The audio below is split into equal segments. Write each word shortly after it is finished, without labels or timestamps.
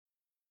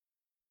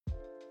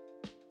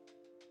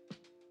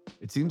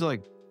It seems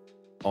like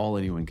all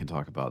anyone can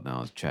talk about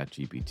now is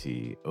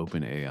ChatGPT,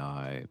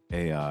 OpenAI,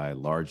 AI,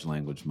 large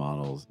language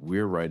models.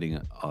 We're writing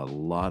a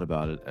lot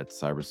about it at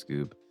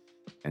CyberScoop.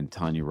 And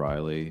Tonya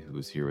Riley, who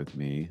is here with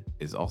me,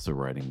 is also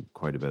writing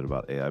quite a bit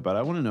about AI. But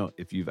I want to know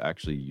if you've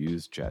actually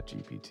used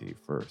ChatGPT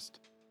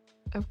first.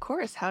 Of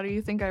course. How do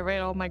you think I write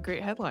all my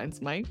great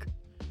headlines, Mike?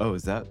 Oh,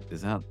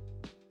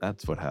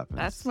 that's what happens?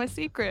 That's my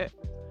secret.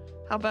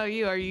 How about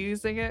you? Are you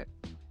using it?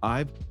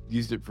 I've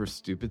used it for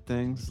stupid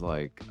things,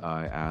 like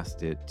I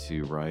asked it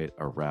to write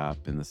a rap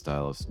in the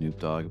style of Snoop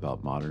Dogg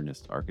about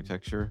modernist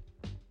architecture.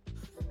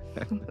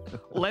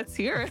 Let's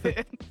hear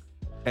it.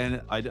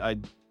 And I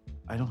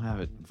don't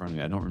have it in front of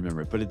me. I don't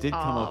remember it, but it did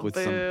come up with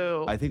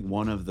some. I think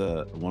one of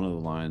the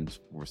lines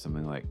were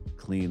something like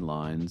 "clean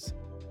lines."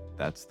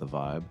 That's the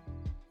vibe.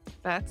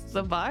 That's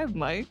the vibe,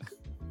 Mike.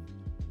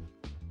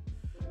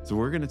 So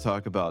we're going to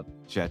talk about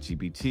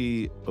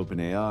ChatGPT,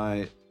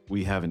 OpenAI.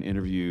 We have an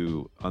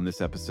interview on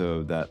this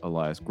episode that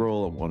Elias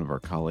Groll, one of our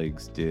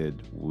colleagues,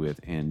 did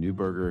with Anne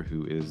Neuberger,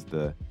 who is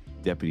the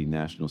Deputy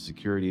National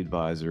Security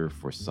Advisor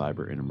for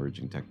Cyber and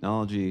Emerging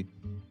Technology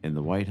in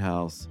the White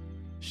House.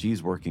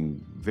 She's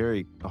working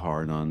very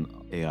hard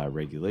on AI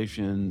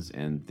regulations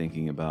and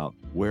thinking about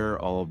where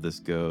all of this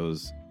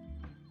goes.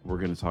 We're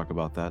going to talk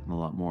about that and a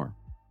lot more.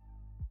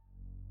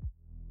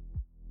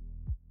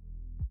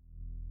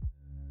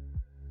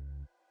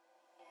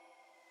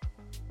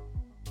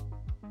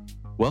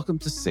 Welcome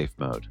to Safe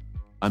Mode.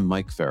 I'm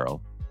Mike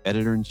Farrell,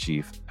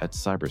 Editor-in-Chief at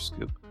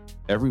CyberScoop.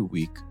 Every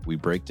week, we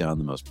break down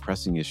the most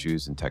pressing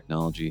issues in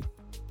technology,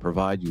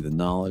 provide you the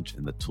knowledge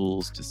and the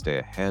tools to stay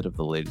ahead of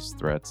the latest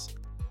threats,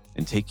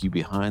 and take you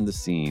behind the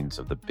scenes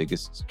of the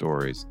biggest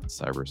stories in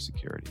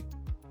cybersecurity.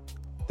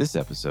 This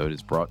episode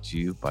is brought to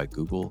you by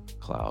Google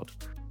Cloud.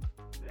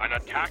 An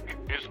attack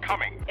is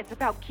coming. It's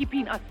about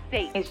keeping us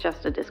safe. He's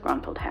just a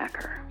disgruntled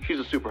hacker. She's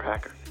a super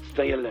hacker.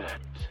 Stay alert.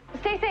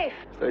 Stay safe.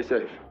 Stay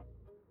safe.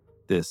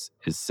 This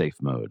is Safe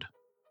Mode.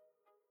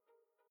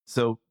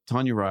 So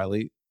Tonya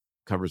Riley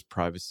covers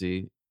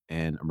privacy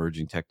and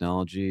emerging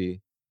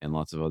technology and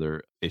lots of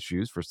other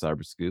issues for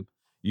CyberScoop.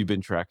 You've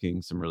been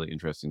tracking some really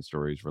interesting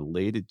stories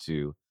related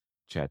to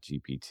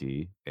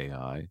ChatGPT,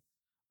 AI.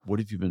 What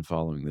have you been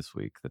following this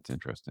week that's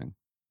interesting?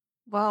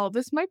 Well,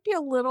 this might be a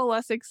little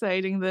less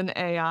exciting than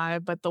AI,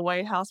 but the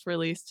White House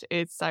released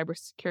its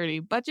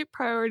cybersecurity budget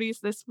priorities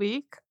this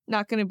week.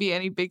 Not going to be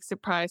any big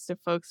surprise to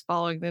folks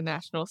following the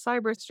national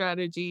cyber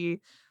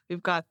strategy.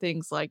 We've got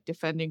things like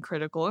defending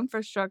critical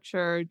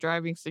infrastructure,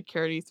 driving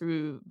security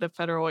through the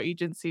federal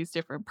agencies'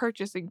 different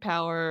purchasing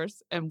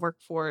powers and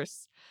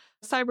workforce.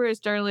 Cyber is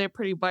generally a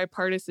pretty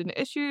bipartisan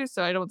issue,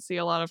 so I don't see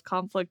a lot of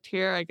conflict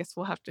here. I guess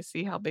we'll have to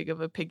see how big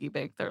of a piggy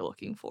bank they're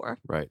looking for.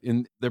 Right.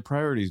 And their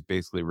priorities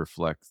basically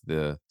reflect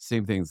the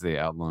same things they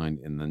outlined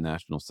in the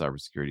National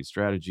Cybersecurity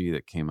Strategy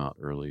that came out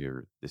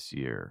earlier this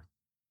year.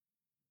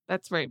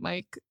 That's right,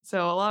 Mike.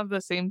 So a lot of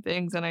the same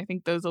things, and I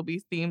think those will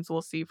be themes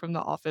we'll see from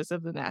the Office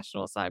of the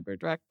National Cyber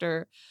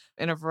Director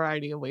in a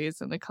variety of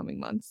ways in the coming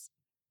months.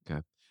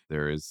 Okay.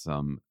 There is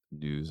some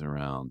news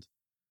around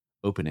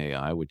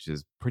OpenAI, which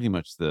is pretty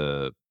much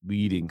the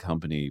leading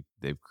company.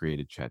 They've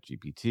created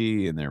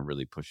ChatGPT, and they're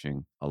really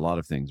pushing a lot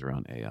of things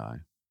around AI.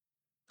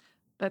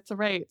 That's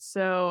right.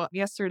 So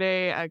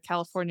yesterday, a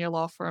California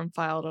law firm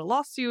filed a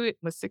lawsuit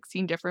with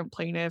 16 different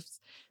plaintiffs.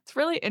 It's a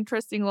really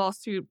interesting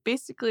lawsuit.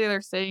 Basically,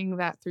 they're saying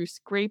that through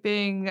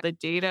scraping the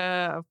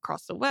data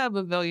across the web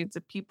of millions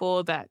of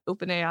people, that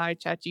OpenAI,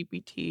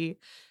 ChatGPT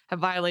have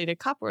violated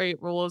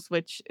copyright rules,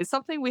 which is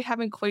something we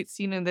haven't quite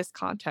seen in this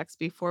context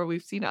before.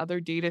 We've seen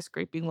other data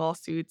scraping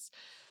lawsuits.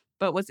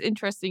 But what's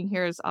interesting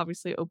here is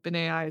obviously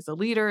OpenAI is a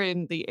leader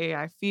in the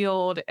AI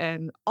field,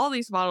 and all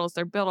these models,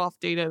 they're built off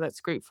data that's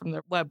scraped from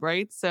the web,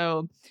 right?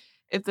 So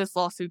if this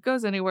lawsuit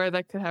goes anywhere,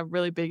 that could have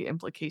really big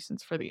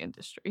implications for the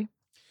industry.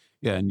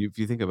 Yeah, and if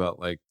you think about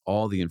like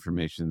all the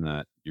information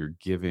that you're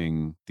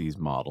giving these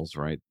models,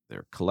 right?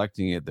 They're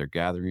collecting it, they're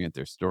gathering it,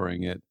 they're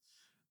storing it.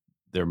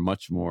 They're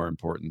much more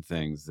important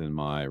things than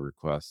my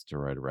request to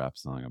write a rap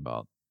song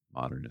about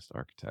modernist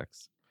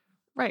architects.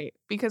 Right.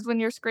 Because when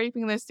you're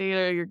scraping this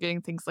data, you're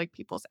getting things like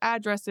people's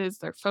addresses,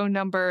 their phone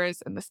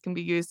numbers, and this can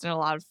be used in a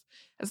lot of,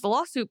 as the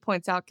lawsuit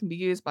points out, can be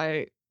used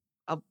by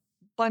a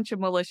bunch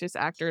of malicious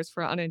actors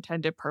for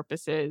unintended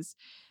purposes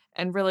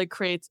and really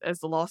creates,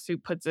 as the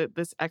lawsuit puts it,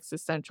 this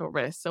existential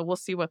risk. So we'll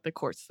see what the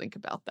courts think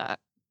about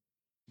that.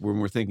 When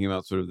we're thinking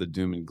about sort of the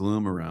doom and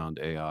gloom around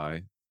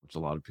AI, which a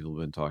lot of people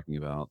have been talking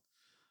about,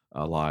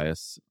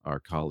 Elias, our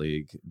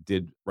colleague,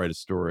 did write a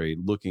story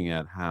looking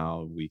at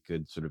how we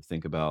could sort of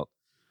think about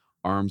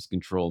arms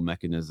control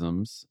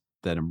mechanisms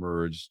that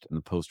emerged in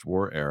the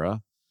post-war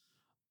era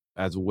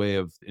as a way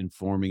of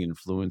informing,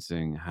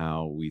 influencing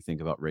how we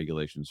think about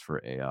regulations for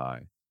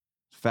AI.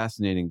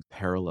 Fascinating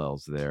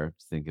parallels there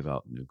to think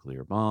about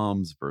nuclear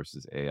bombs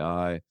versus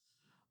AI.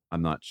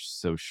 I'm not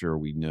so sure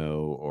we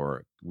know,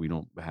 or we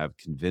don't have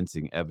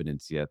convincing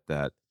evidence yet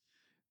that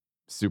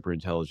super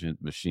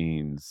intelligent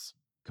machines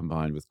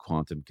combined with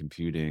quantum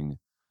computing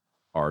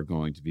are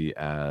going to be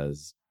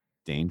as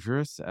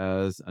dangerous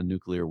as a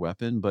nuclear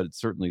weapon, but it's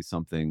certainly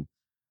something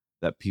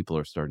that people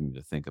are starting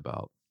to think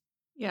about.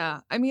 Yeah.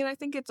 I mean, I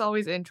think it's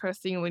always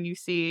interesting when you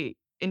see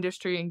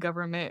industry and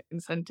government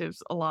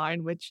incentives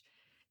align, which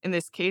in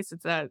this case,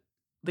 it's that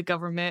the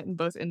government and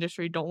both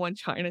industry don't want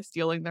China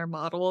stealing their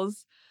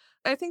models.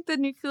 I think the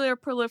nuclear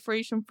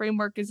proliferation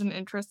framework is an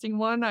interesting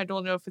one. I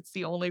don't know if it's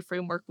the only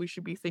framework we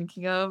should be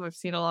thinking of. I've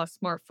seen a lot of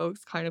smart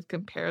folks kind of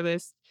compare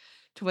this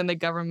to when the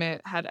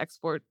government had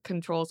export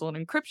controls on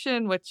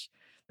encryption, which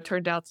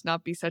turned out to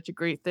not be such a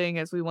great thing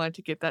as we wanted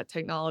to get that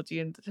technology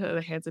into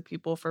the hands of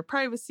people for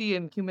privacy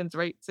and human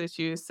rights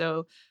issues.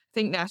 So I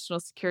think national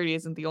security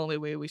isn't the only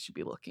way we should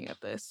be looking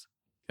at this.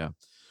 Yeah.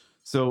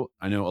 So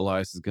I know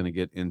Elias is going to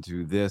get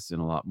into this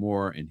and a lot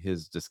more in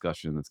his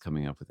discussion that's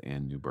coming up with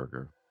Anne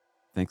Neuberger.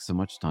 Thanks so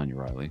much, Tonya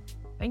Riley.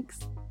 Thanks.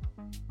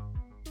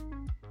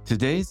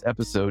 Today's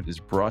episode is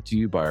brought to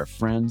you by our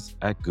friends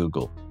at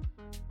Google.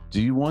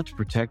 Do you want to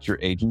protect your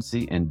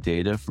agency and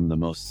data from the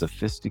most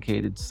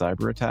sophisticated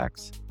cyber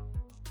attacks?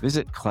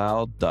 Visit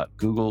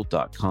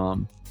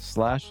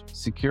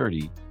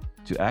cloud.google.com/security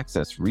to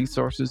access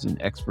resources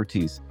and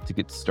expertise to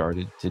get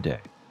started today.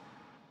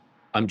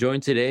 I'm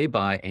joined today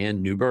by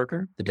Anne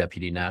Neuberger, the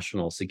Deputy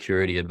National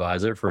Security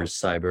Advisor for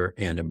Cyber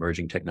and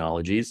Emerging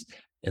Technologies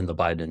in the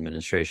Biden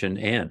administration.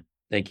 Anne,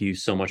 thank you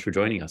so much for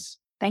joining us.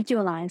 Thank you,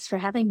 Elias, for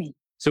having me.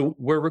 So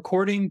we're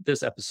recording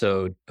this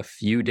episode a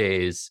few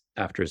days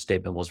after a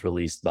statement was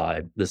released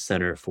by the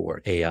Center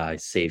for AI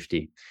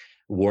Safety,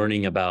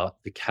 warning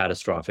about the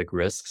catastrophic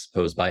risks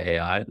posed by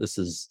AI. This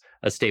is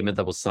a statement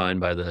that was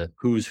signed by the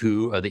who's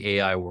who of the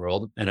AI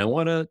world. And I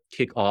want to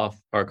kick off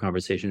our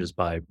conversation just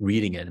by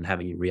reading it and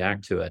having you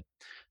react to it.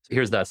 So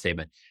here's that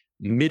statement.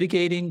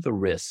 Mitigating the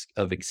risk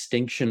of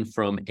extinction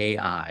from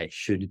AI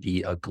should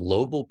be a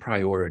global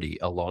priority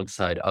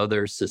alongside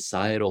other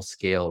societal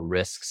scale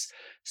risks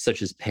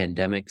such as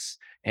pandemics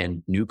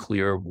and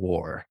nuclear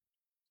war.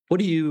 What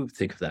do you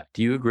think of that?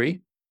 Do you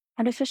agree?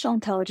 Artificial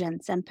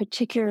intelligence, and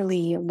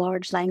particularly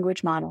large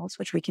language models,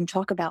 which we can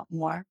talk about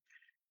more,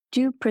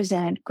 do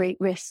present great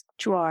risk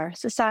to our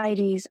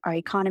societies, our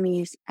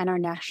economies, and our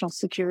national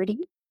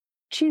security.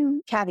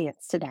 Two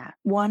caveats to that.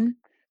 One,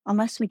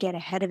 unless we get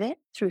ahead of it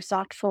through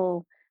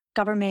thoughtful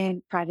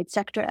government, private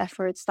sector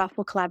efforts,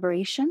 thoughtful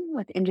collaboration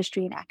with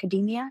industry and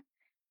academia,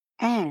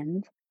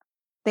 and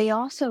they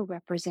also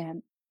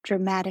represent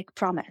dramatic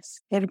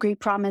promise. They have great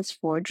promise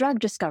for drug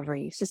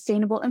discovery,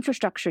 sustainable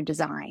infrastructure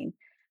design,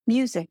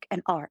 music,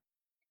 and art.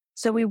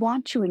 So we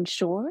want to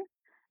ensure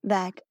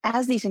that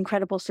as these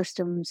incredible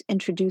systems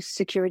introduce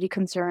security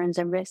concerns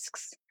and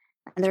risks,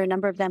 and there are a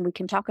number of them we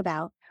can talk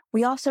about,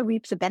 we also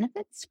reap the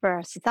benefits for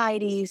our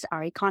societies,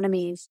 our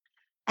economies,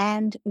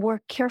 and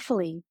work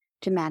carefully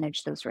to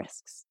manage those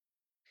risks.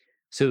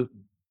 So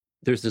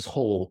there's this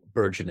whole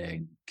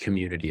burgeoning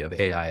community of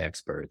AI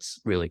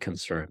experts really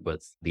concerned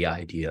with the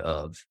idea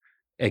of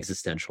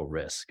existential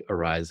risk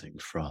arising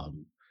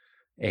from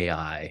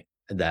AI,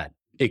 that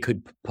it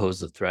could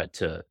pose a threat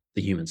to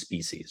the human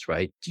species,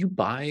 right? Do you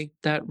buy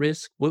that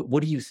risk?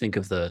 What do you think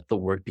of the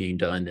work being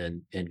done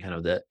in kind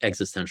of the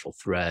existential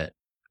threat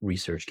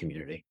research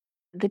community?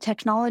 The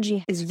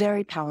technology is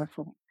very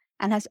powerful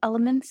and has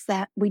elements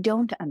that we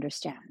don't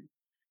understand.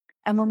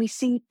 And when we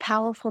see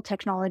powerful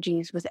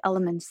technologies with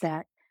elements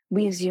that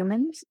we as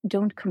humans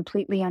don't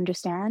completely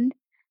understand,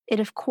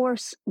 it of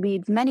course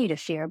leads many to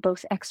fear,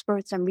 both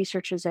experts and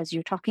researchers, as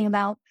you're talking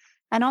about,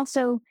 and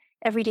also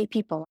everyday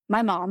people.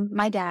 My mom,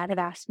 my dad have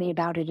asked me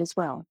about it as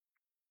well.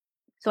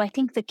 So I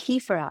think the key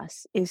for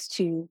us is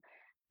to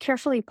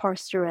carefully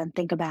parse through and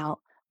think about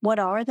what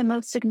are the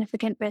most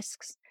significant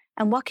risks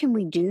and what can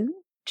we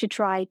do to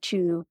try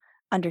to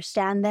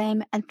understand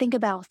them and think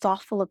about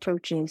thoughtful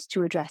approaches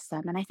to address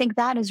them. And I think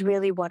that is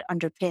really what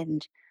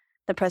underpinned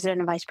the president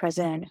and vice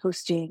president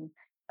hosting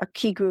a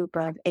key group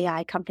of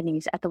AI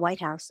companies at the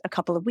White House a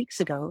couple of weeks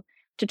ago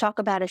to talk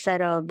about a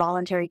set of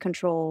voluntary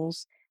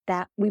controls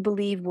that we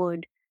believe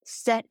would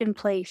set in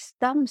place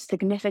some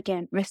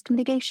significant risk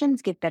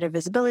mitigations, give better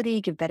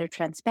visibility, give better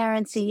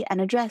transparency,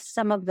 and address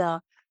some of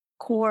the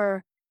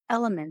core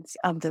elements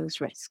of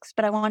those risks.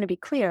 But I want to be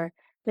clear,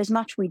 there's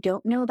much we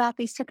don't know about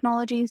these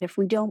technologies. If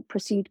we don't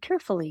proceed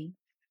carefully,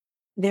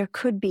 there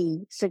could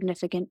be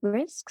significant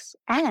risks,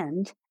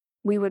 and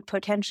we would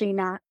potentially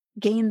not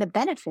gain the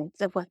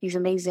benefits of what these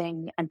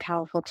amazing and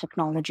powerful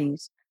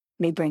technologies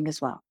may bring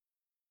as well.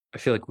 I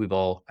feel like we've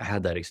all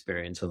had that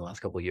experience in the last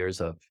couple of years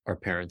of our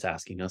parents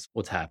asking us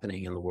what's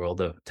happening in the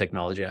world of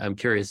technology. I'm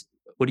curious,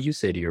 what do you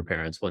say to your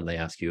parents when they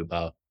ask you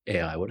about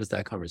AI? What does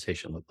that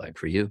conversation look like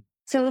for you?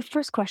 So the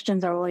first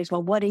questions are always,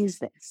 well, what is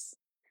this?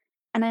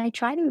 And I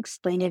try to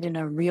explain it in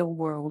a real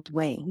world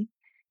way.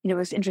 It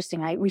was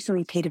interesting. I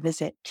recently paid a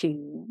visit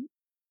to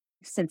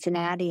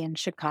Cincinnati and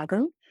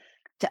Chicago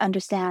to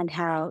understand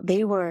how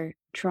they were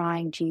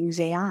trying to use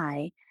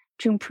AI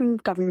to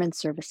improve government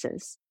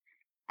services.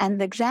 And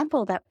the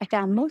example that I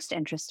found most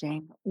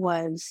interesting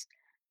was,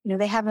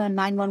 they have a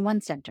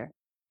 911 center,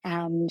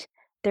 and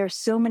there are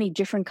so many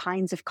different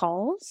kinds of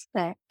calls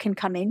that can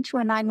come into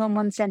a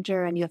 911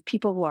 center, and you have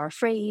people who are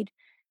afraid.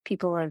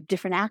 people of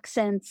different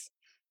accents.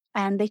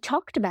 And they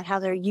talked about how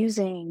they're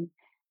using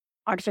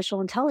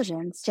artificial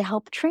intelligence to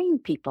help train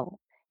people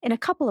in a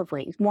couple of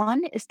ways.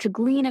 One is to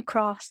glean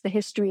across the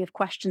history of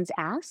questions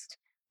asked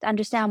to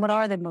understand what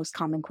are the most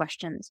common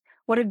questions,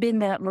 what have been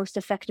the most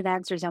effective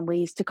answers and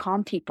ways to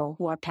calm people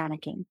who are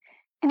panicking.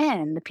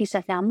 And the piece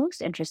I found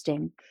most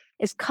interesting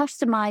is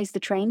customize the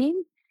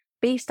training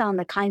based on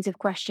the kinds of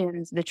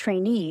questions the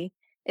trainee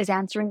is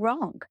answering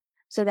wrong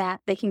so that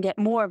they can get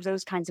more of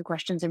those kinds of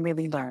questions and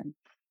really learn.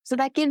 So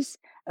that gives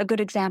a good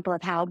example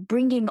of how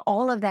bringing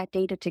all of that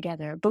data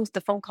together, both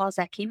the phone calls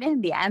that came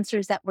in, the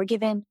answers that were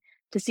given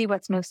to see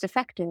what's most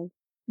effective,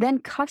 then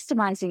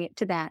customizing it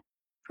to that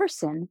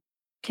person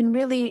can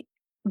really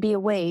be a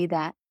way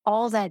that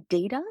all that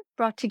data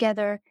brought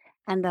together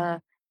and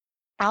the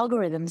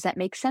algorithms that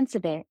make sense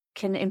of it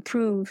can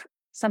improve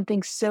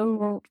something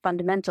so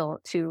fundamental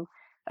to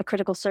a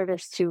critical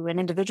service to an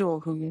individual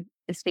who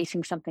is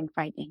facing something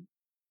frightening.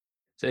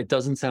 So it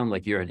doesn't sound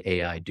like you're an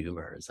AI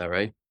doomer. Is that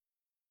right?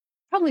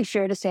 Probably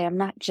fair to say I'm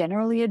not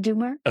generally a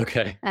doomer.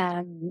 Okay.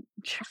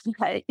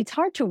 It's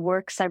hard to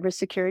work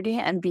cybersecurity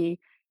and be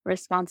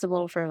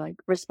responsible for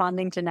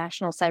responding to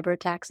national cyber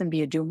attacks and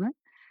be a doomer.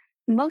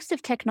 Most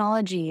of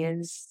technology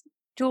is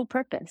dual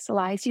purpose.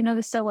 Elias, you know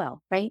this so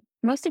well, right?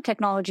 Most of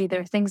technology,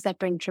 there are things that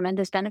bring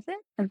tremendous benefit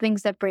and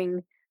things that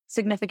bring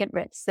significant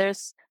risks.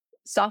 There's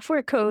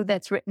software code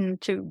that's written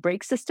to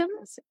break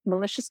systems,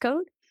 malicious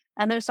code,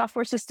 and there's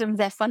software systems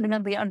that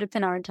fundamentally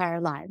underpin our entire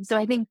lives. So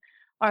I think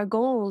our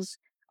goals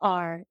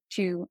are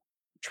to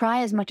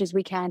try as much as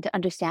we can to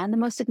understand the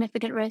most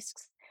significant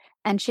risks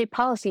and shape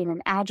policy in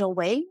an agile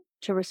way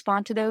to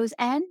respond to those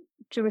and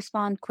to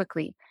respond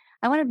quickly.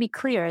 I want to be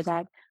clear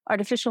that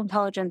artificial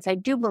intelligence, I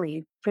do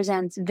believe,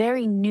 presents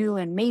very new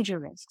and major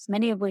risks,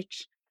 many of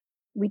which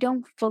we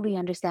don't fully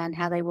understand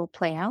how they will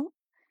play out.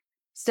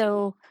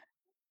 So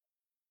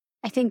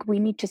I think we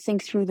need to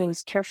think through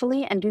those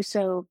carefully and do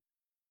so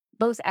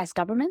both as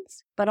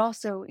governments, but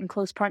also in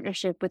close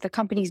partnership with the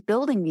companies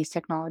building these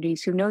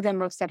technologies who know them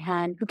most at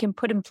hand, who can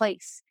put in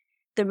place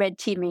the red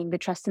teaming, the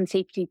trust and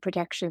safety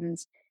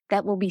protections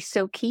that will be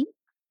so key,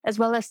 as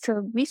well as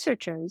to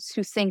researchers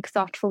who think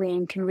thoughtfully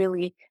and can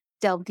really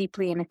delve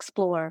deeply and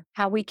explore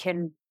how we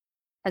can,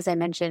 as I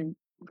mentioned,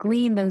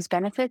 glean those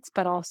benefits,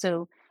 but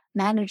also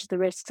manage the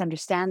risks,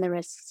 understand the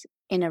risks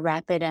in a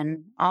rapid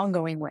and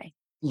ongoing way.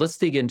 Let's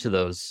dig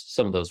into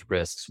some of those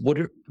risks. What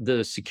are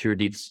the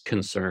security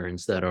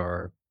concerns that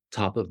are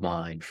top of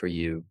mind for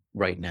you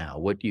right now?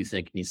 What do you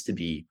think needs to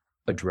be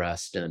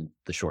addressed in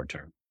the short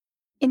term?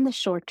 In the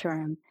short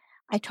term,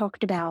 I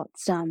talked about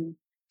some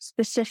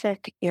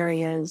specific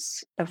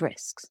areas of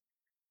risks.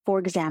 For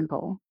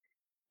example,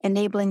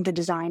 enabling the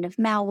design of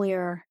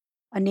malware,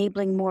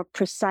 enabling more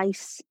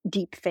precise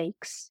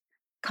deepfakes,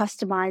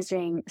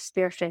 customizing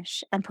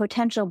spearfish, and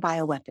potential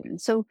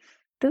bioweapons. So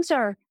those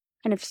are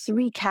kind of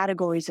three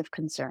categories of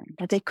concern,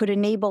 that they could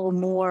enable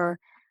more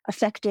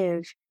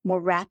effective, more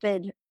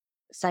rapid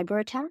cyber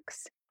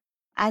attacks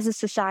as a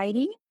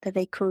society, that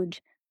they could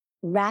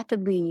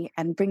rapidly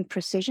and bring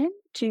precision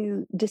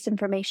to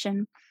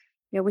disinformation.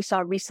 We saw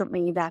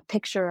recently that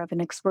picture of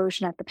an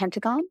explosion at the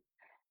Pentagon.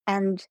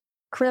 And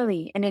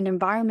clearly, in an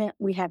environment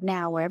we have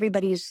now where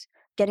everybody's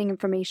getting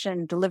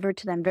information delivered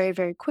to them very,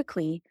 very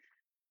quickly,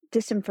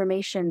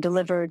 disinformation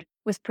delivered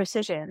with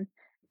precision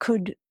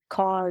could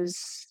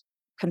cause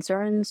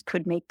concerns,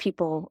 could make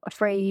people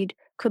afraid,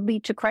 could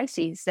lead to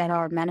crises that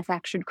are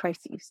manufactured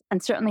crises,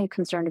 and certainly a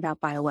concern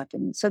about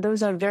bioweapons. So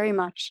those are very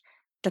much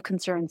the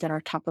concerns that are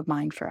top of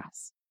mind for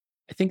us.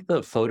 I think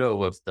the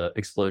photo of the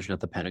explosion at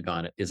the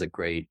Pentagon is a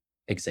great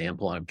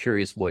example. I'm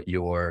curious what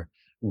your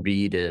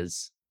read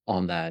is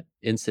on that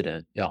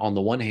incident. On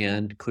the one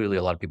hand, clearly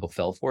a lot of people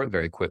fell for it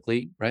very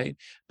quickly, right?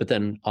 But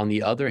then on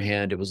the other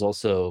hand, it was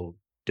also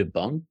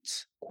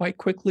debunked quite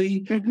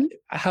quickly. Mm-hmm.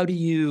 How do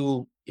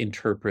you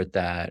interpret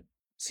that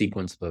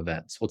sequence of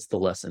events? What's the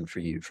lesson for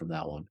you from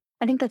that one?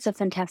 I think that's a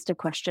fantastic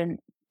question.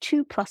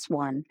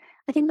 2+1.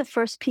 I think the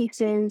first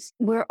piece is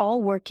we're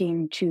all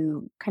working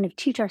to kind of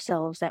teach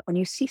ourselves that when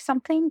you see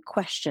something,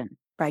 question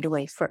right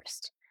away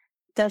first.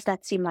 Does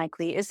that seem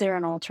likely? Is there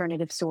an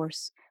alternative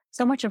source?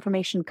 So much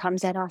information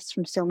comes at us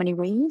from so many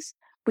ways.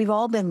 We've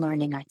all been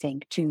learning, I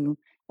think,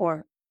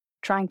 or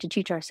trying to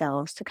teach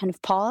ourselves to kind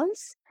of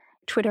pause.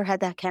 Twitter had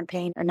that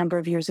campaign a number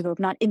of years ago of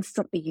not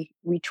instantly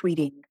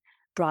retweeting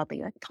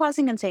broadly, like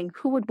pausing and saying,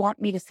 who would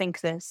want me to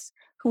think this?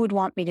 Who would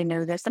want me to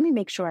know this? Let me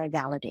make sure I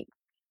validate.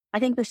 I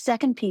think the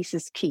second piece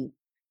is key.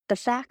 The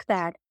fact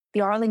that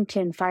the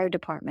Arlington Fire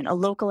Department, a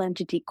local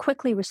entity,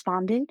 quickly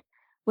responded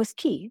was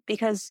key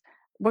because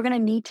we're going to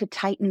need to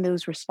tighten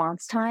those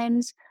response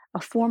times. A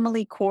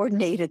formally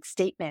coordinated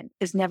statement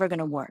is never going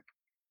to work.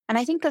 And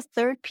I think the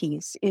third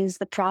piece is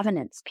the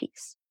provenance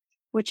piece,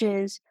 which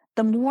is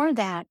the more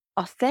that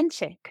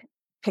authentic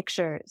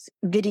pictures,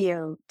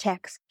 video,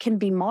 text can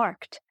be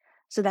marked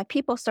so that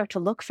people start to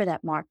look for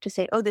that mark to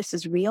say, oh, this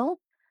is real.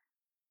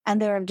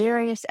 And there are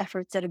various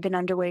efforts that have been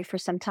underway for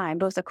some time,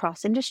 both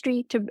across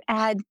industry to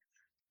add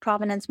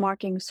provenance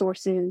marking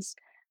sources,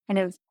 kind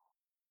of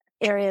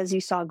areas.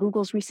 You saw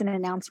Google's recent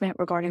announcement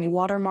regarding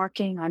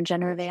watermarking on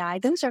generative AI.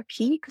 Those are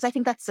key because I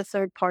think that's the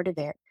third part of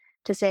it,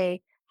 to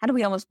say, how do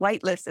we almost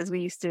whitelist, as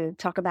we used to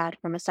talk about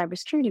from a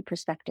cybersecurity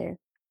perspective?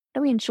 How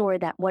do we ensure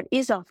that what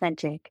is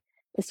authentic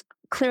is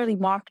clearly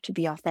marked to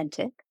be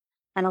authentic?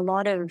 And a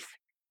lot of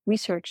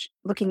research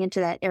looking into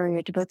that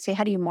area to both say,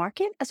 how do you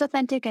mark it as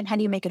authentic and how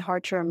do you make it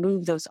hard to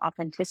remove those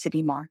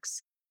authenticity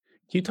marks?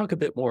 Can you talk a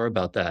bit more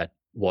about that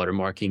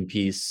watermarking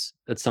piece?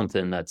 That's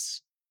something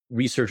that's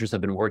researchers have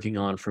been working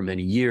on for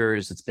many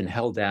years. It's been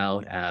held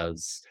out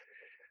as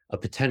a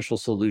potential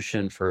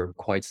solution for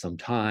quite some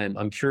time.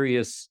 I'm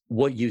curious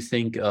what you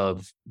think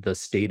of the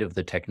state of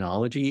the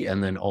technology,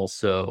 and then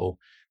also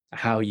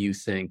how you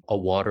think a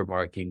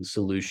watermarking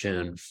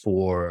solution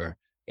for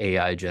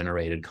AI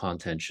generated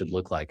content should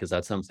look like. Is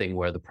that something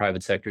where the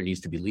private sector needs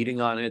to be leading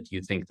on it? Do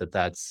you think that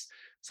that's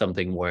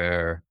something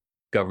where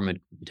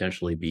government could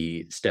potentially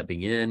be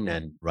stepping in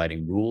and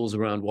writing rules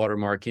around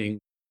watermarking?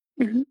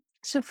 Mhm.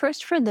 So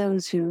first, for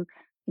those who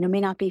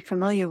may not be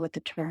familiar with the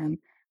term,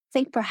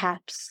 think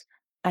perhaps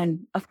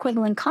an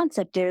equivalent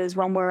concept is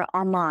when we're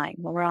online,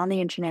 when we're on the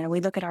internet and we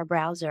look at our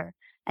browser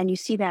and you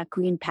see that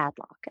green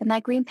padlock. And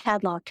that green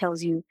padlock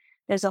tells you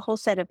there's a whole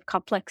set of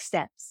complex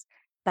steps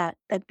that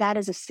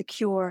is a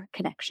secure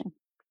connection.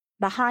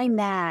 Behind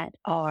that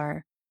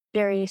are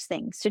various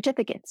things,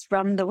 certificates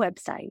from the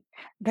website,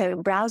 the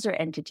browser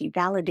entity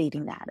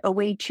validating that, a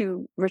way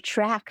to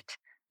retract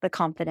the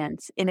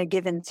confidence in a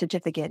given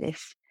certificate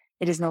if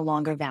it is no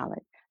longer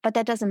valid. But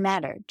that doesn't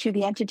matter. To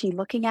the entity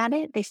looking at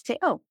it, they say,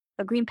 oh,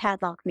 a green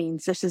padlock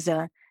means this is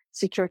a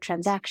secure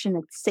transaction.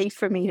 It's safe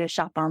for me to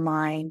shop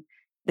online.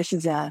 This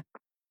is a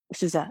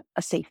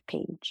safe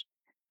page.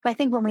 But I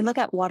think when we look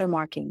at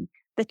watermarking,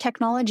 the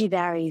technology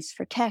varies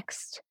for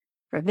text,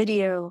 for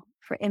video,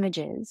 for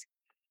images,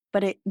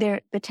 but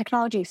the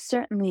technology is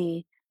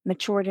certainly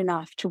matured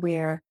enough to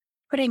where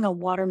putting a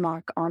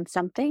watermark on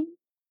something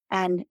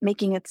and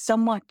making it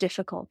somewhat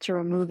difficult to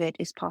remove it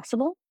is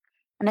possible.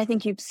 And I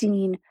think you've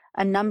seen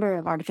a number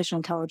of artificial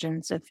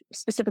intelligence, of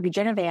specifically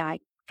generative AI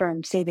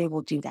firms, say they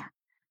will do that.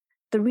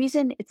 The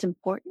reason it's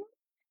important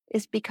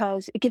is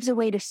because it gives a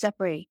way to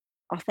separate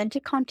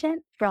authentic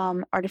content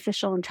from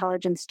artificial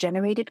intelligence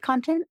generated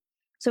content.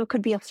 So it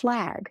could be a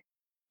flag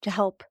to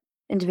help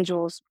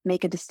individuals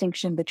make a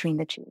distinction between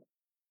the two.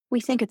 We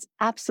think it's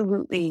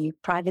absolutely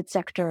private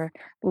sector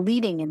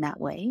leading in that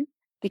way,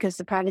 because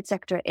the private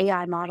sector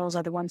AI models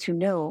are the ones who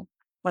know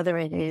whether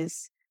it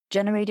is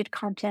generated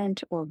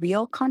content or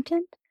real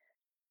content.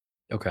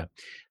 Okay.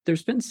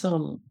 There's been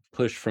some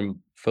push from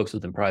folks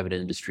within private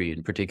industry,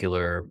 in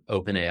particular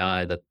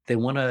OpenAI, that they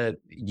want to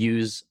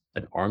use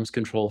an arms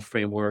control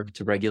framework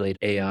to regulate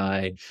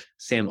AI.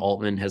 Sam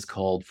Altman has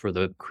called for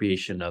the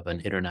creation of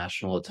an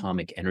international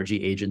atomic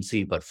energy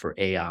agency, but for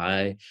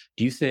AI.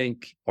 Do you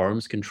think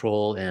arms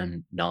control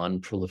and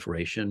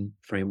non-proliferation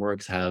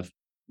frameworks have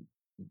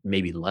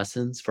maybe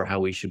lessons for how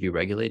we should be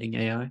regulating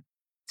AI?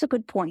 It's a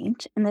good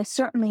point. And there's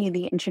certainly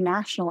the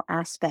international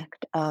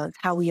aspect of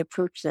how we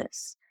approach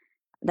this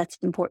that's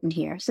important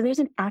here. So there's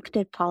an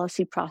active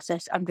policy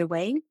process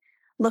underway,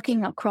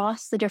 looking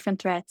across the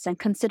different threats and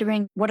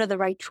considering what are the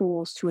right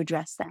tools to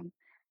address them,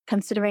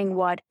 considering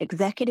what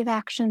executive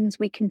actions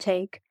we can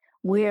take,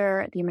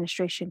 where the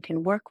administration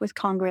can work with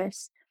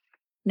Congress.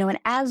 And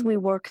as we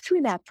work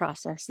through that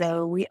process,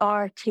 though, we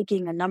are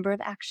taking a number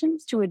of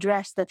actions to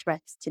address the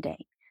threats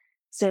today.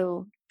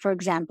 So, for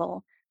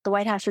example, the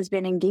White House has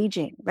been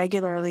engaging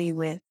regularly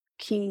with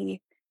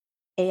key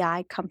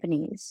AI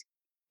companies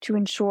to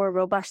ensure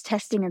robust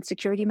testing and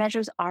security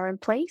measures are in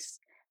place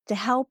to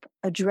help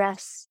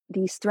address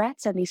these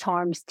threats and these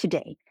harms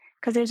today.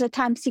 Because there's a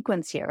time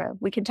sequence here.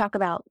 We can talk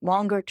about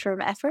longer term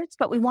efforts,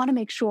 but we want to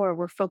make sure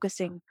we're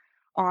focusing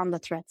on the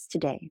threats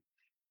today.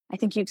 I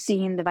think you've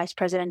seen the vice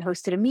president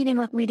hosted a meeting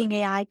with leading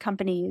AI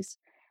companies,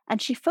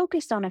 and she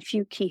focused on a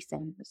few key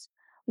things.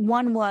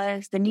 One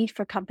was the need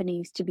for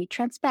companies to be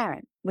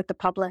transparent with the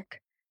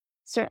public,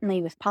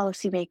 certainly with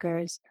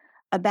policymakers,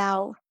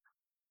 about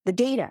the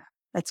data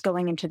that's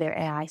going into their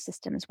AI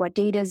systems, what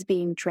data is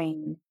being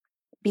trained,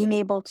 being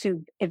able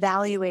to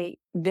evaluate,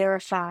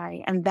 verify,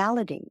 and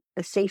validate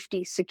the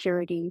safety,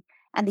 security,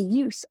 and the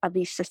use of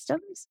these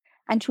systems,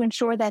 and to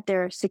ensure that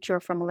they're secure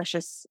from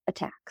malicious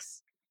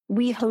attacks.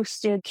 We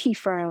hosted key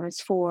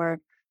firms for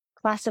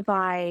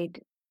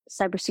classified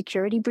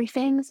cybersecurity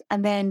briefings,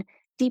 and then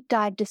deep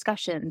dive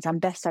discussions on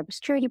best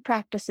cybersecurity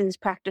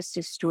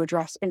practices to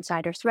address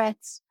insider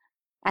threats,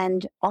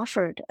 and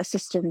offered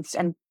assistance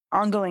and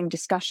ongoing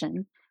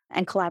discussion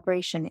and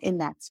collaboration in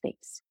that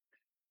space.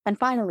 And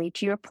finally,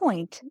 to your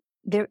point,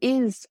 there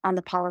is on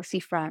the policy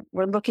front,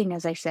 we're looking,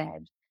 as I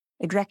said,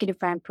 executive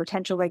front,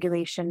 potential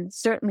regulation,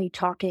 certainly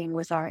talking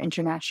with our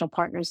international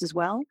partners as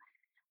well.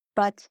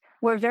 But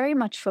we're very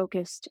much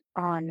focused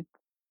on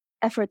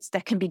efforts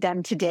that can be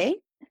done today,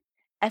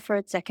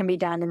 efforts that can be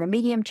done in the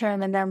medium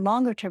term, and then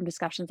longer term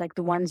discussions like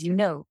the ones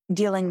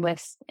dealing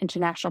with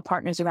international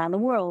partners around the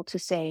world to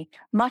say,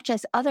 much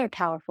as other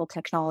powerful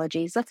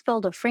technologies, let's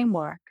build a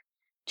framework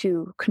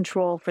to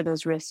control for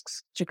those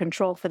risks, to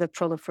control for the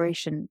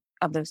proliferation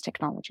of those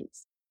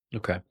technologies.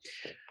 Okay.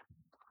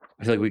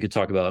 I feel like we could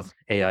talk about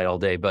AI all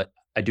day, but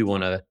I do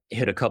want to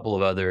hit a couple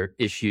of other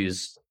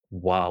issues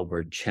while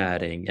we're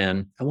chatting.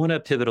 And I want to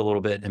pivot a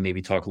little bit and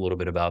maybe talk a little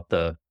bit about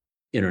the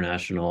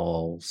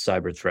international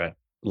cyber threat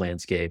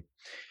landscape.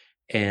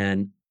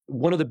 And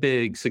one of the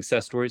big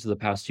success stories of the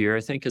past year,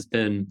 I think, has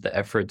been the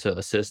effort to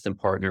assist and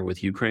partner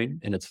with Ukraine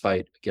in its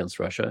fight against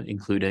Russia,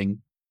 including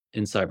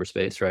in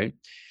cyberspace, right?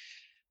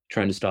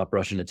 Trying to stop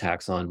Russian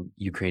attacks on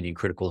Ukrainian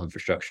critical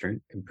infrastructure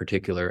in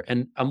particular.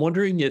 And I'm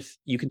wondering if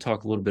you can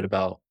talk a little bit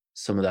about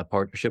some of that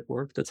partnership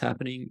work that's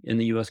happening in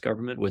the US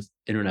government with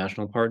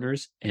international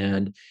partners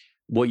and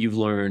what you've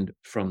learned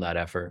from that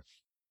effort.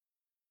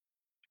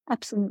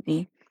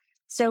 Absolutely.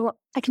 So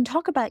I can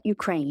talk about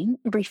Ukraine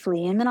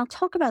briefly, and then I'll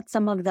talk about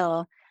some of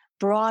the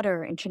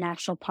broader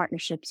international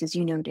partnerships, as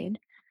you noted.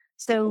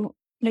 So,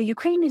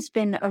 Ukraine has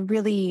been a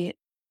really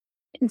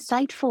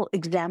insightful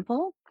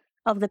example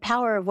of the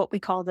power of what we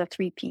call the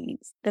 3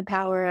 Ps, the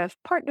power of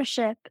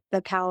partnership,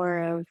 the power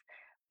of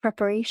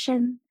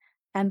preparation,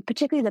 and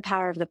particularly the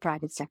power of the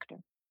private sector.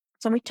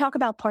 So when we talk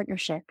about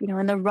partnership,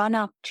 in the run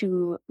up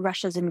to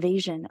Russia's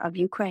invasion of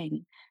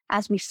Ukraine,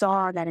 as we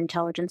saw that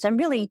intelligence, and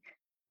really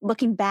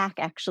looking back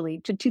actually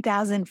to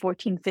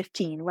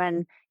 2014-15,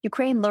 when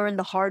Ukraine learned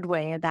the hard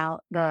way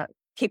about the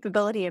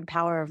capability and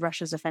power of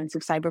Russia's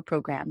offensive cyber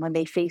program when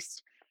they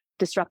faced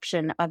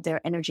disruption of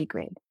their energy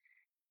grid.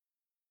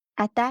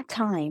 At that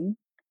time,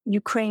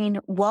 Ukraine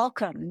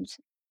welcomed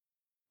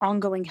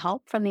ongoing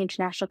help from the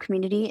international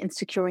community in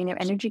securing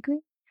their energy grid.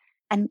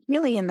 And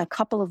really, in the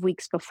couple of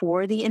weeks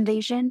before the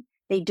invasion,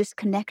 they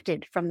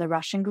disconnected from the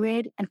Russian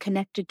grid and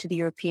connected to the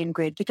European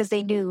grid because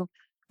they knew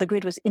the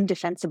grid was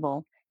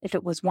indefensible if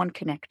it was one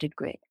connected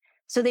grid.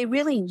 So they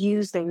really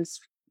used those,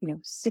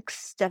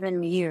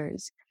 6-7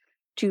 years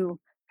to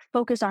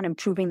focus on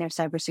improving their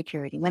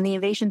cybersecurity. When the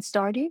invasion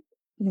started,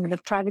 the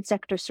private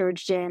sector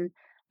surged in,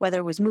 whether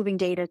it was moving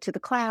data to the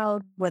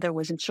cloud, whether it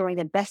was ensuring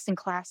the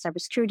best-in-class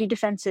cybersecurity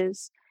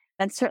defenses.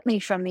 And certainly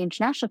from the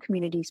international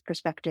community's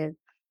perspective,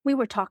 we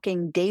were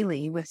talking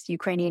daily with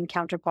Ukrainian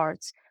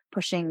counterparts,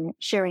 pushing,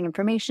 sharing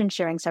information,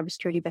 sharing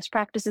cybersecurity best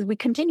practices. We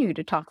continue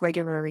to talk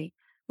regularly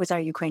with our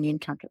Ukrainian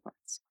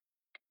counterparts.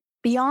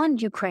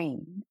 Beyond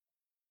Ukraine,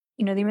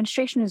 the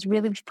administration has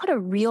really put a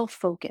real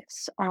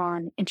focus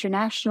on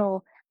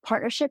international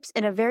partnerships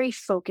in a very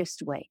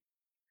focused way.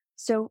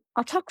 So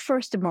I'll talk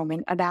first a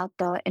moment about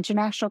the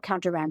International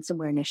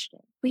Counter-Ransomware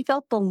Initiative. We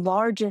built the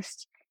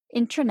largest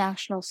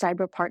international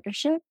cyber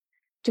partnership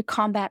to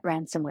combat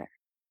ransomware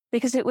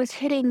because it was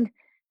hitting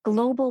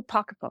global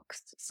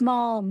pocketbooks,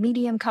 small,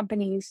 medium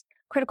companies,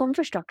 critical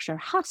infrastructure,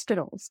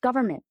 hospitals,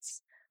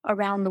 governments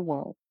around the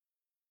world.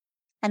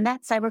 And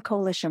that cyber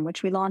coalition,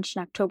 which we launched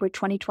in October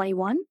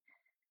 2021,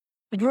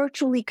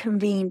 virtually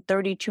convened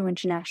 32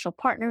 international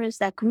partners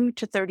that grew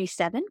to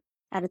 37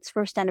 at its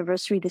first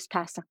anniversary this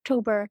past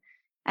October,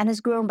 and has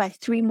grown by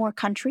 3 more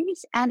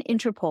countries and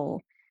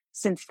Interpol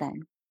since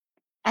then.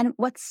 And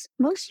what's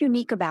most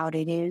unique about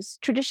it is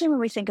traditionally when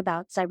we think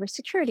about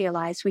cybersecurity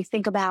allies, we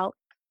think about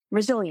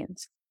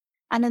resilience.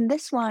 And in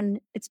this one,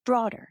 it's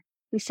broader.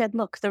 We said,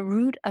 look, the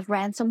root of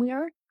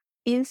ransomware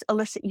is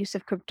illicit use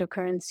of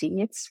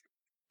cryptocurrency. It's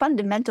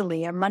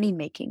fundamentally a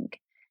money-making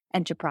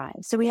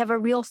enterprise. So we have a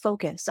real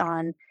focus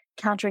on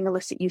countering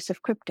illicit use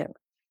of crypto.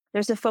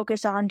 There's a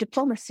focus on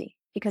diplomacy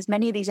because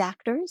many of these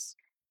actors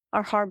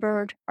are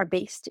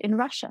based in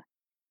Russia.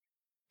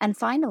 And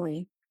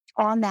finally,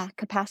 on that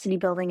capacity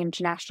building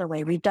international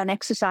way, we've done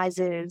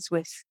exercises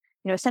with,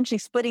 essentially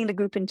splitting the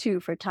group in 2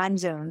 for time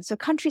zones so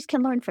countries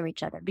can learn from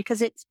each other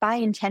because it's by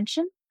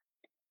intention,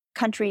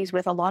 countries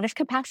with a lot of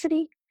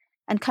capacity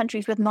and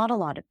countries with not a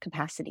lot of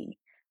capacity,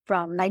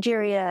 from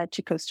Nigeria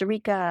to Costa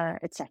Rica,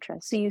 etc.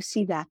 So you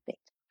see that bit.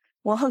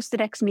 We'll host the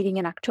next meeting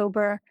in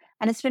October,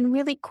 and it's been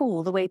really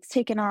cool the way it's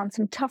taken on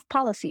some tough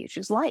policy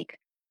issues like,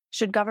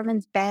 should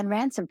governments ban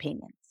ransom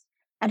payments?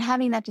 And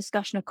having that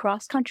discussion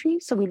across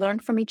countries, so we learn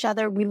from each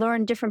other, we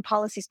learn different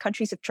policies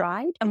countries have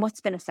tried and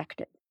what's been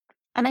effective.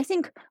 And I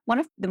think one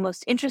of the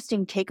most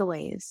interesting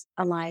takeaways,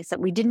 Elias, that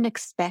we didn't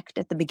expect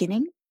at the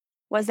beginning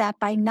was that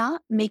by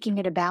not making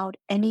it about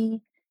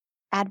any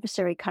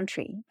adversary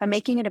country, by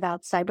making it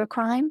about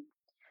cybercrime,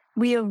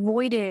 we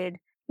avoided,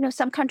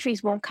 some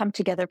countries won't come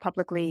together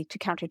publicly to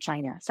counter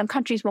China. Some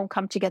countries won't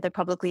come together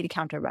publicly to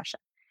counter Russia.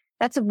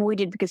 That's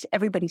avoided because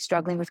everybody's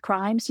struggling with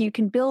crime. So you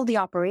can build the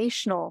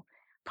operational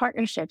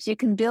partnerships. You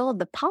can build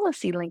the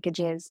policy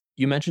linkages.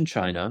 You mentioned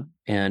China,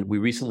 and we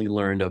recently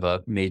learned of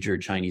a major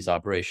Chinese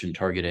operation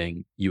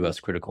targeting U.S.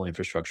 critical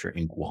infrastructure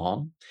in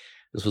Guam.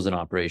 This was an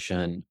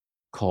operation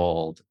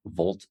called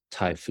Volt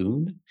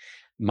Typhoon.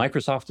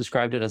 Microsoft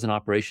described it as an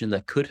operation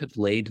that could have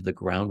laid the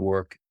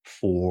groundwork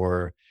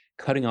for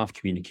cutting off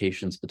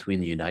communications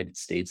between the United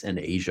States and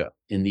Asia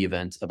in the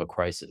event of a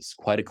crisis.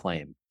 Quite a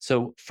claim.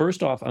 So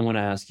first off, I want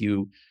to ask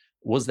you,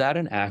 was that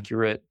an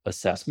accurate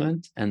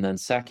assessment? And then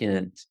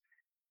second,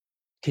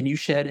 can you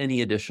shed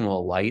any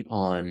additional light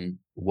on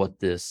what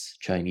this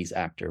Chinese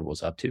actor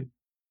was up to?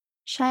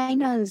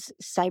 China's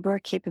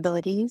cyber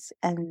capabilities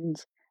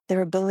and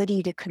their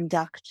ability to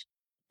conduct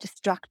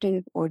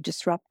destructive or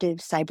disruptive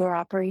cyber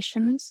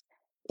operations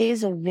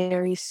is a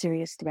very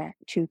serious threat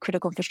to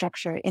critical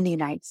infrastructure in the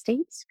United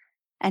States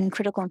and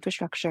critical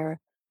infrastructure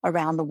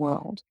around the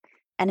world.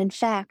 And in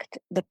fact,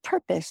 the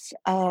purpose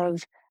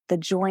of the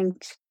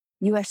joint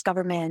US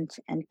government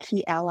and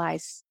key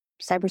allies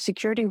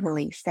cybersecurity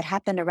release that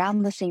happened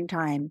around the same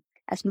time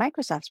as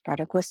Microsoft's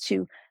product was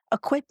to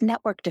equip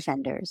network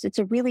defenders. It's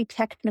a really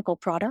technical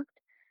product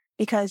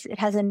because it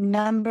has a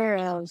number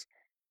of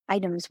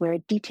items where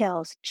it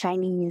details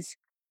Chinese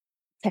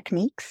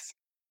techniques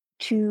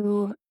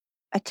to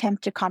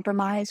attempt to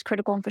compromise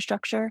critical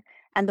infrastructure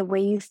and the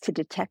ways to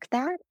detect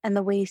that and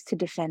the ways to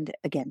defend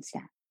against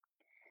that.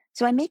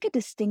 So I make a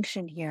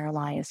distinction here,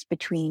 Elias,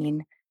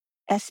 between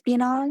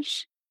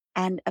espionage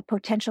and a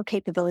potential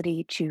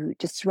capability to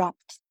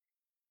disrupt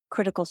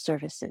critical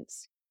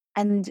services.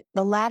 And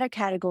the latter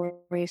category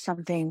is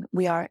something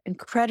we are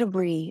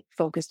incredibly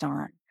focused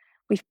on.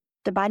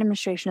 The Biden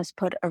administration has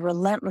put a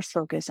relentless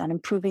focus on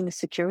improving the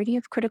security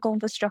of critical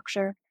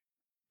infrastructure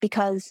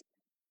because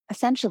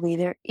essentially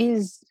there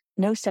is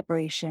no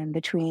separation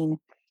between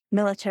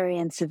military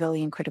and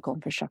civilian critical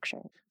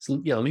infrastructure. So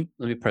yeah, let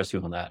me press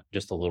you on that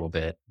just a little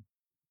bit.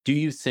 Do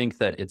you think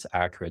that it's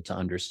accurate to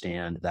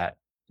understand that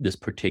this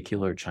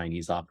particular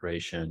Chinese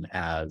operation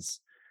as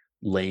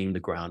laying the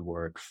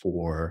groundwork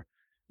for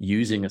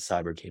using a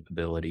cyber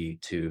capability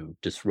to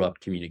disrupt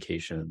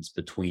communications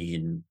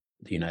between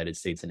the United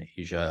States and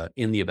Asia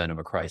in the event of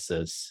a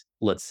crisis,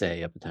 let's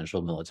say a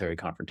potential military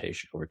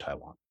confrontation over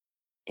Taiwan?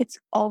 It's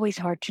always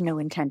hard to know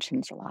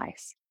intentions,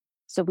 Elias.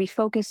 So we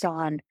focus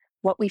on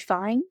what we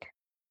find,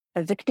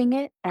 evicting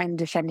it, and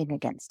defending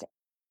against it.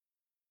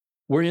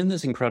 We're in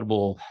this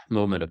incredible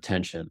moment of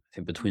tension, I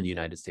think, between the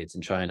United States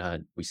and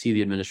China. We see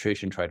the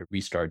administration try to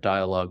restart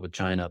dialogue with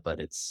China, but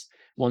it's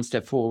one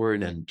step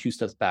forward and two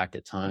steps back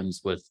at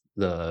times with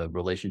the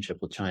relationship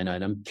with China.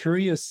 And I'm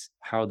curious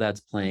how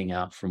that's playing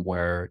out from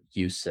where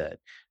you sit.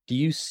 Do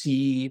you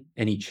see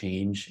any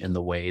change in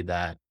the way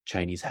that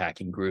Chinese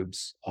hacking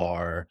groups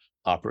are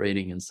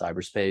operating in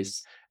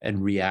cyberspace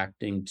and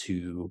reacting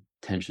to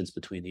tensions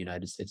between the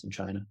United States and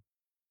China?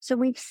 So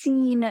we've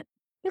seen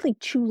really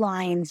two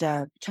lines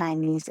of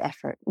Chinese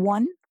effort.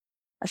 One,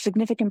 a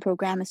significant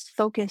program is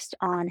focused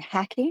on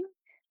hacking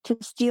to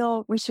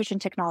steal research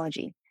and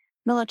technology,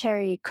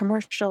 military,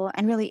 commercial,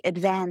 and really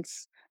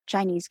advance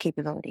Chinese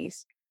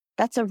capabilities.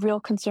 That's a real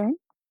concern.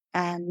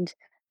 And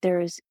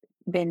there's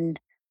been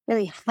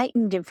really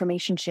heightened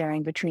information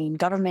sharing between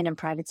government and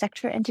private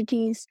sector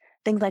entities,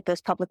 things like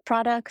those public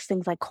products,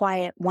 things like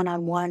quiet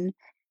one-on-one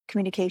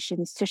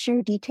communications to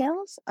share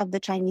details of the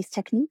Chinese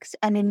techniques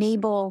and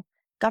enable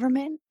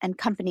government and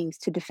companies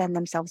to defend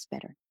themselves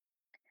better.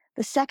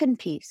 The second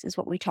piece is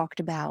what we talked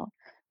about,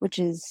 which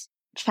is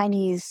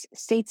Chinese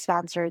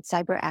state-sponsored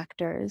cyber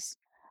actors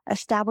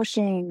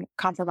establishing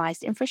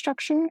compromised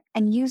infrastructure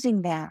and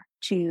using that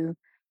to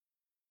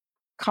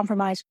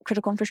compromise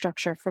critical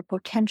infrastructure for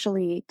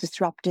potentially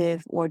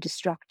disruptive or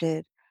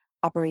destructive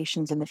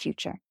operations in the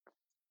future.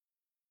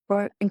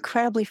 We're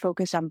incredibly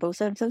focused on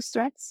both of those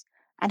threats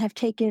and have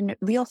taken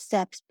real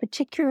steps,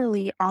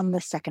 particularly on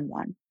the second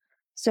one.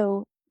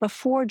 So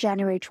before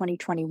January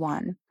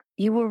 2021,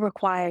 you were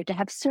required to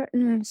have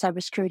certain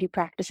cybersecurity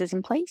practices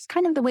in place,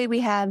 kind of the way we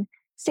have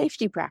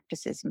safety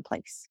practices in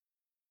place.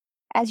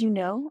 As you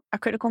know, our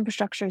critical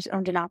infrastructure is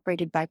owned and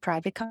operated by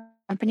private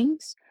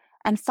companies.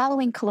 And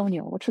following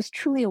Colonial, which was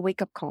truly a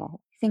wake-up call,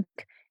 I think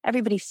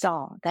everybody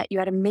saw that you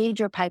had a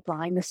major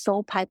pipeline, the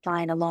sole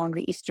pipeline along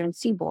the eastern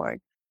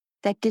seaboard,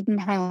 that didn't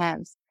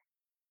have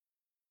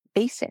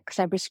basic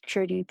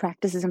cybersecurity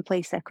practices in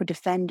place that could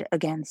defend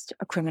against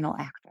a criminal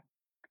actor.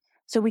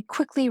 So we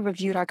quickly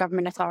reviewed our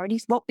government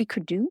authorities, what we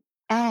could do,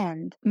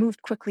 and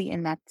moved quickly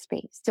in that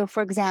space. So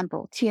for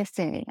example,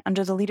 TSA,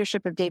 under the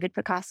leadership of David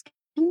Pekoski,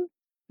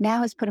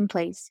 now has put in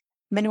place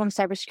minimum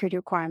cybersecurity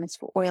requirements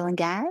for oil and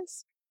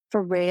gas,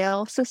 for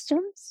rail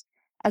systems,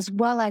 as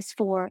well as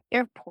for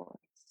airports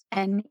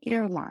and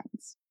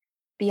airlines.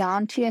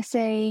 Beyond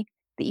TSA,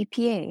 the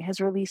EPA has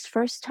released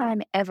first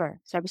time ever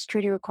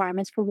cybersecurity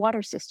requirements for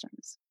water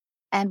systems.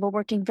 And we're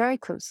working very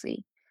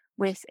closely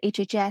with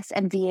HHS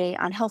and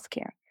VA on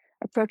healthcare,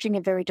 approaching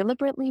it very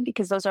deliberately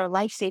because those are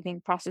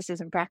life-saving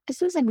processes and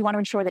practices. And we want to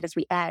ensure that as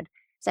we add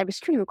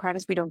cybersecurity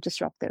requirements, we don't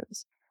disrupt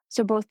those.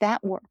 So both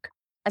that work,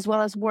 as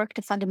well as work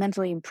to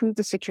fundamentally improve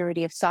the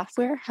security of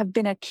software, have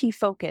been a key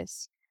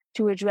focus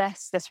to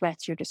address the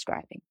threats you're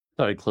describing. I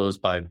thought I'd close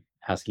by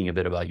asking a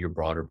bit about your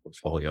broader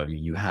portfolio. I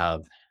mean, you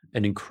have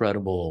an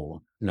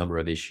incredible number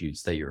of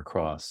issues that you're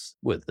across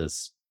with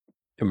this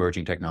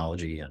emerging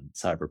technology and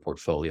cyber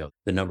portfolio.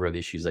 The number of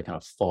issues that kind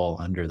of fall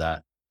under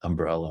that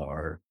umbrella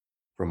are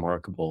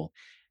remarkable.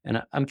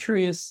 And I'm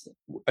curious,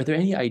 are there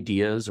any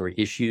ideas or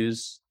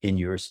issues in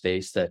your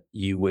space that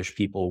you wish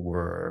people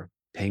were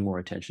paying more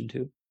attention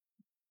to?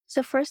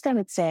 So first, I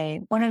would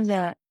say one of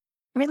the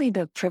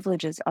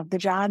privileges of the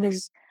job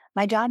is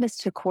my job is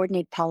to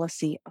coordinate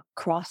policy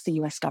across the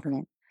US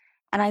government.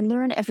 And I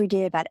learn every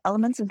day about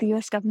elements of the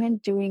US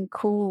government doing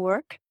cool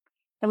work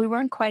that we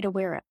weren't quite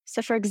aware of.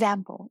 So for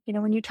example,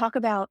 when you talk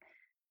about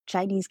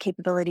Chinese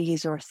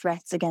capabilities or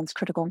threats against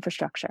critical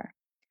infrastructure.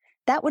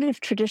 That would have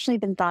traditionally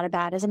been thought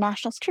about as a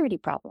national security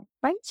problem,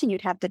 right? So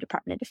you'd have the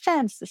Department of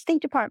Defense, the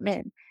State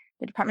Department,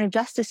 the Department of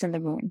Justice in the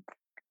room.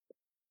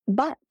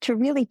 But to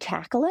really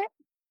tackle it,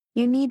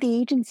 you need the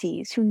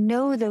agencies who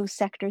know those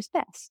sectors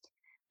best,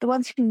 the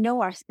ones who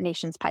know our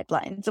nation's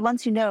pipelines, the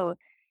ones who know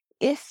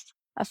if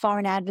a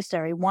foreign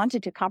adversary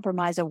wanted to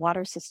compromise a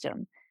water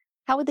system,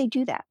 how would they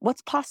do that?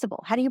 What's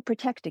possible? How do you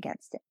protect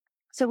against it?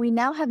 So we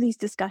now have these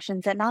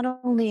discussions that not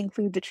only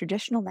include the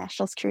traditional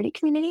national security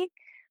community,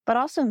 but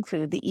also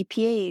include the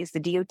EPAs, the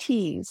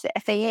DOTs, the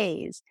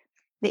FAAs,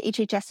 the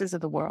HHSs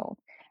of the world.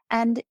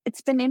 And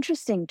it's been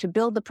interesting to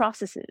build the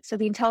processes. So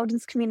the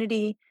intelligence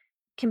community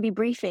can be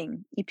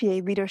briefing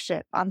EPA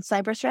leadership on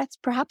cyber threats,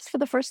 perhaps for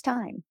the first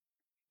time,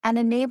 and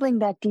enabling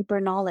that deeper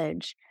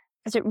knowledge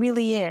as it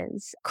really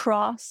is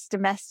cross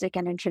domestic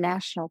and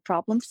international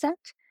problem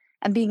set.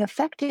 And being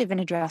effective in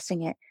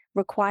addressing it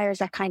requires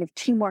that kind of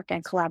teamwork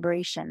and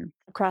collaboration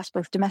across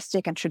both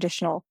domestic and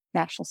traditional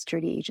national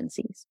security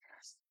agencies.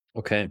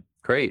 Okay,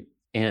 great.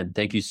 Anne,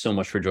 thank you so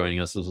much for joining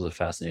us. This was a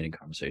fascinating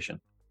conversation.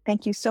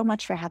 Thank you so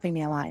much for having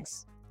me,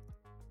 Elias.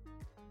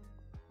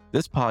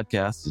 This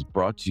podcast is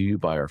brought to you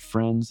by our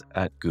friends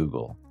at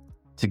Google.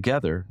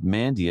 Together,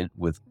 Mandiant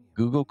with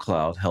Google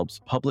Cloud helps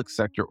public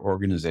sector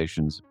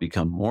organizations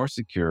become more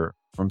secure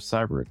from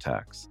cyber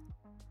attacks.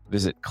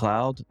 Visit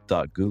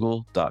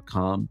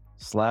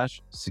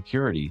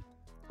cloud.google.com/security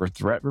for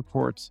threat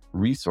reports,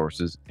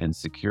 resources, and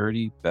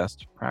security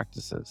best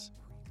practices.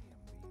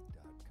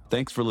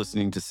 Thanks for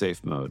listening to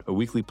Safe Mode, a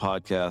weekly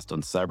podcast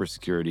on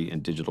cybersecurity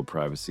and digital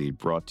privacy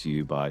brought to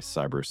you by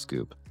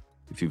CyberScoop.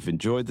 If you've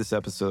enjoyed this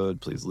episode,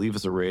 please leave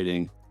us a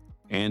rating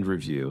and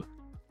review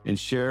and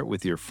share it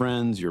with your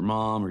friends, your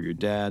mom, or your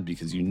dad,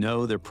 because you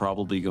know they're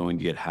probably going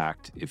to get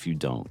hacked if you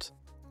don't.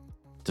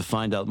 To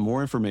find out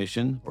more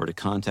information or to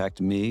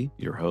contact me,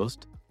 your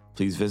host,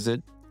 please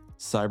visit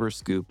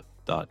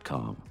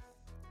cyberscoop.com.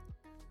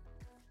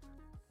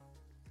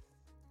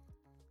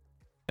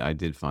 I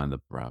did find the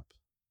prep.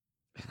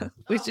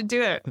 We should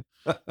do it.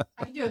 I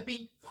do a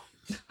beat.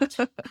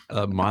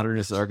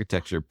 Modernist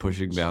architecture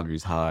pushing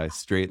boundaries high,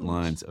 straight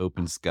lines,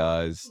 open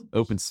skies,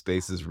 open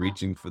spaces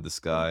reaching for the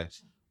sky.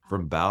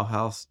 From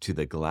Bauhaus to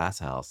the Glass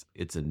House,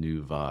 it's a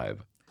new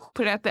vibe.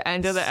 Put it at the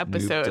end of the Snoop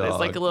episode as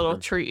like a Dogg. little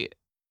treat.